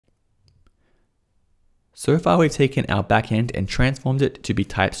So far we've taken our backend and transformed it to be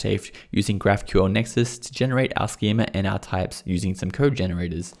type-safe using GraphQL Nexus to generate our schema and our types using some code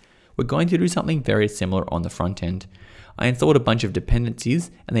generators. We're going to do something very similar on the front end. I installed a bunch of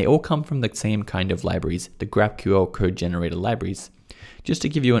dependencies and they all come from the same kind of libraries, the GraphQL Code Generator libraries. Just to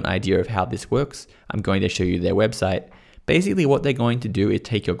give you an idea of how this works, I'm going to show you their website. Basically what they're going to do is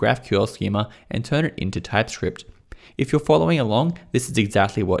take your GraphQL schema and turn it into TypeScript. If you're following along, this is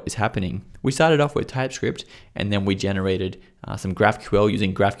exactly what is happening. We started off with TypeScript and then we generated some GraphQL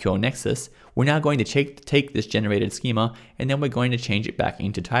using GraphQL Nexus. We're now going to take this generated schema and then we're going to change it back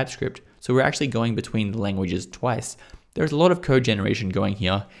into TypeScript. So we're actually going between the languages twice. There's a lot of code generation going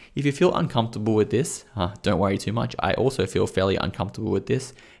here. If you feel uncomfortable with this, don't worry too much. I also feel fairly uncomfortable with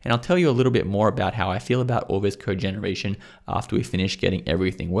this, and I'll tell you a little bit more about how I feel about all this code generation after we finish getting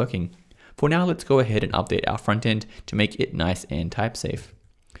everything working. For now, let's go ahead and update our front end to make it nice and type safe.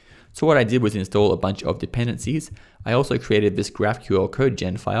 So what I did was install a bunch of dependencies. I also created this GraphQL Code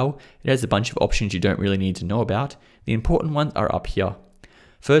Gen file. It has a bunch of options you don't really need to know about. The important ones are up here.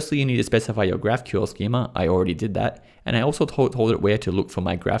 Firstly, you need to specify your GraphQL schema. I already did that. And I also told it where to look for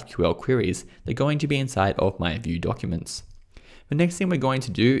my GraphQL queries. They're going to be inside of my view documents. The next thing we're going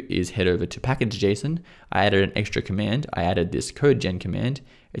to do is head over to package.json. I added an extra command. I added this code gen command.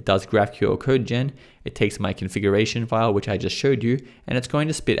 It does GraphQL Code Gen. It takes my configuration file, which I just showed you, and it's going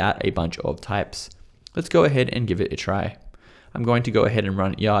to spit out a bunch of types. Let's go ahead and give it a try. I'm going to go ahead and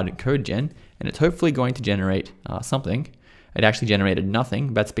run yard code gen, and it's hopefully going to generate something. It actually generated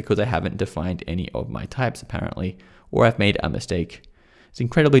nothing. That's because I haven't defined any of my types apparently, or I've made a mistake. It's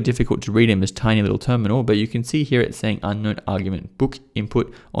incredibly difficult to read in this tiny little terminal, but you can see here it's saying unknown argument book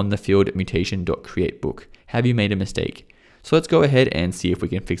input on the field mutation.createBook. Have you made a mistake? So let's go ahead and see if we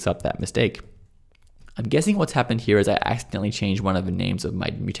can fix up that mistake. I'm guessing what's happened here is I accidentally changed one of the names of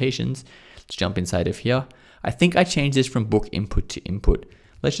my mutations. Let's jump inside of here. I think I changed this from book input to input.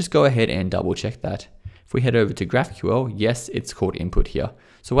 Let's just go ahead and double check that. If we head over to GraphQL, yes, it's called input here.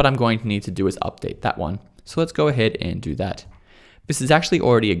 So what I'm going to need to do is update that one. So let's go ahead and do that. This is actually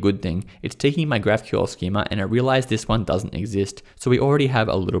already a good thing. It's taking my GraphQL schema and I realized this one doesn't exist. So we already have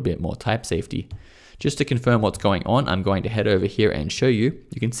a little bit more type safety. Just to confirm what's going on, I'm going to head over here and show you.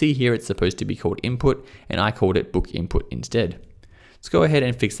 You can see here it's supposed to be called input and I called it book input instead. Let's go ahead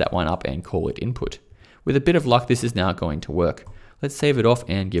and fix that one up and call it input. With a bit of luck, this is now going to work. Let's save it off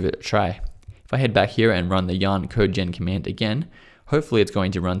and give it a try. If I head back here and run the yarn code gen command again, hopefully it's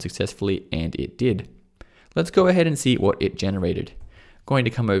going to run successfully, and it did. Let's go ahead and see what it generated. I'm going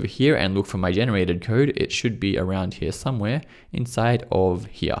to come over here and look for my generated code. It should be around here somewhere inside of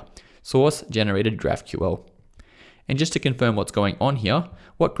here. Source generated GraphQL. And just to confirm what's going on here,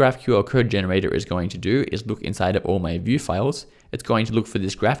 what GraphQL Code Generator is going to do is look inside of all my view files. It's going to look for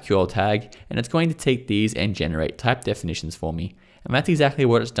this GraphQL tag, and it's going to take these and generate type definitions for me. And that's exactly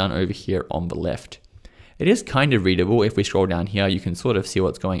what it's done over here on the left. It is kind of readable. If we scroll down here, you can sort of see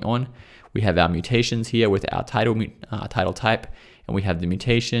what's going on. We have our mutations here with our title type, and we have the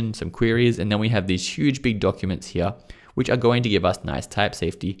mutation, some queries, and then we have these huge big documents here, which are going to give us nice type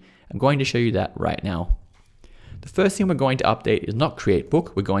safety. I'm going to show you that right now. The first thing we're going to update is not create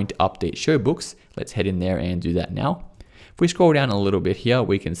book. We're going to update show books. Let's head in there and do that now. If we scroll down a little bit here,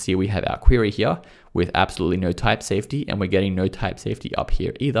 we can see we have our query here with absolutely no type safety, and we're getting no type safety up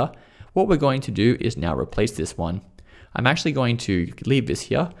here either. What we're going to do is now replace this one. I'm actually going to leave this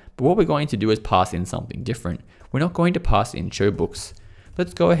here, but what we're going to do is pass in something different. We're not going to pass in show books.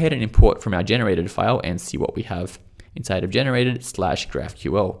 Let's go ahead and import from our generated file and see what we have inside of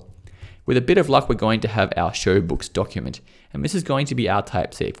generated/GraphQL. With a bit of luck, we're going to have our show books document, and this is going to be our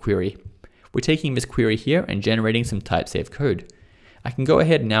type safe query. We're taking this query here and generating some type safe code. I can go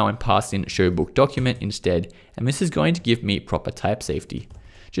ahead now and pass in show book document instead, and this is going to give me proper type safety.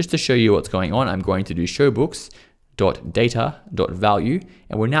 Just to show you what's going on, I'm going to do show books.data.value,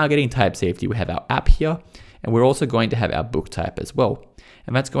 and we're now getting type safety. We have our app here, and we're also going to have our book type as well.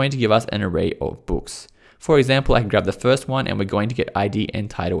 And that's going to give us an array of books. For example, I can grab the first one and we're going to get ID and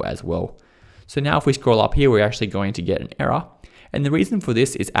title as well. So now if we scroll up here, we're actually going to get an error. And the reason for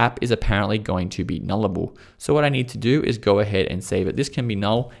this is app is apparently going to be nullable. So what I need to do is go ahead and say that this can be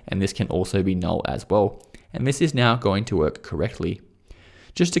null and this can also be null as well. And this is now going to work correctly.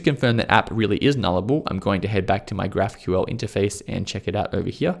 Just to confirm that app really is nullable, I'm going to head back to my GraphQL interface and check it out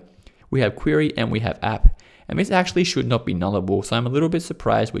over here. We have query and we have app. And this actually should not be nullable, so I'm a little bit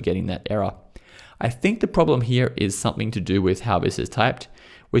surprised we're getting that error. I think the problem here is something to do with how this is typed.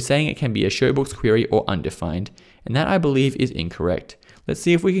 We're saying it can be a showbooks query or undefined, and that I believe is incorrect. Let's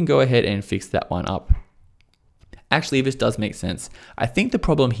see if we can go ahead and fix that one up. Actually, this does make sense. I think the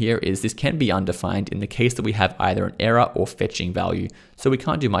problem here is this can be undefined in the case that we have either an error or fetching value. So we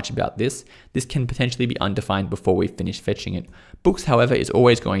can't do much about this. This can potentially be undefined before we finish fetching it. Books, however, is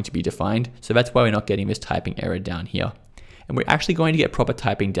always going to be defined. So that's why we're not getting this typing error down here. And we're actually going to get proper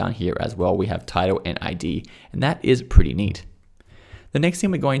typing down here as well. We have title and ID, and that is pretty neat. The next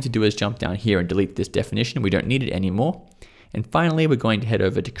thing we're going to do is jump down here and delete this definition. We don't need it anymore. And finally, we're going to head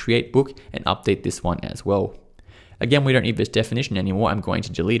over to create book and update this one as well. Again, we don't need this definition anymore. I'm going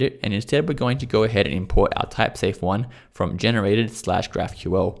to delete it, and instead we're going to go ahead and import our Typesafe one from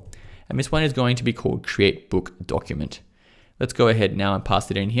generated/GraphQL. And this one is going to be called create book document. Let's go ahead now and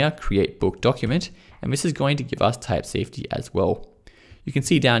pass it in here, create book document, and this is going to give us type safety as well. You can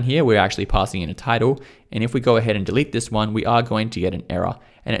see down here we're actually passing in a title, and if we go ahead and delete this one, we are going to get an error.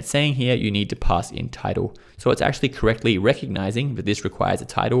 And it's saying here you need to pass in title. So it's actually correctly recognizing that this requires a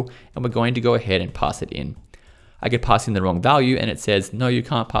title, and we're going to go ahead and pass it in. I could pass in the wrong value and it says, no, you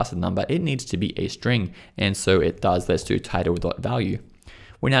can't pass a number. It needs to be a string. And so it does. Let's do title.value.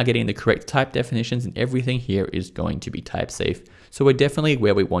 We're now getting the correct type definitions, and everything here is going to be type safe. So we're definitely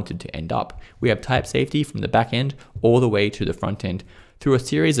where we wanted to end up. We have type safety from the back end all the way to the front end through a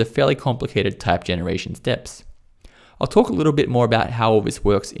series of fairly complicated type generation steps. I'll talk a little bit more about how all this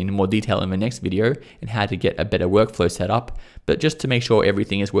works in more detail in the next video and how to get a better workflow set up, but just to make sure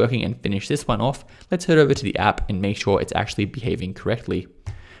everything is working and finish this one off, let's head over to the app and make sure it's actually behaving correctly.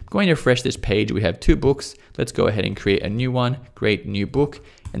 I'm going to refresh this page. We have 2 books. Let's go ahead and create a new one, create new book,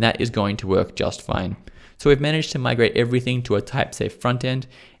 and that is going to work just fine. So we've managed to migrate everything to a type safe front end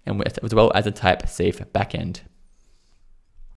and as well as a type safe back end.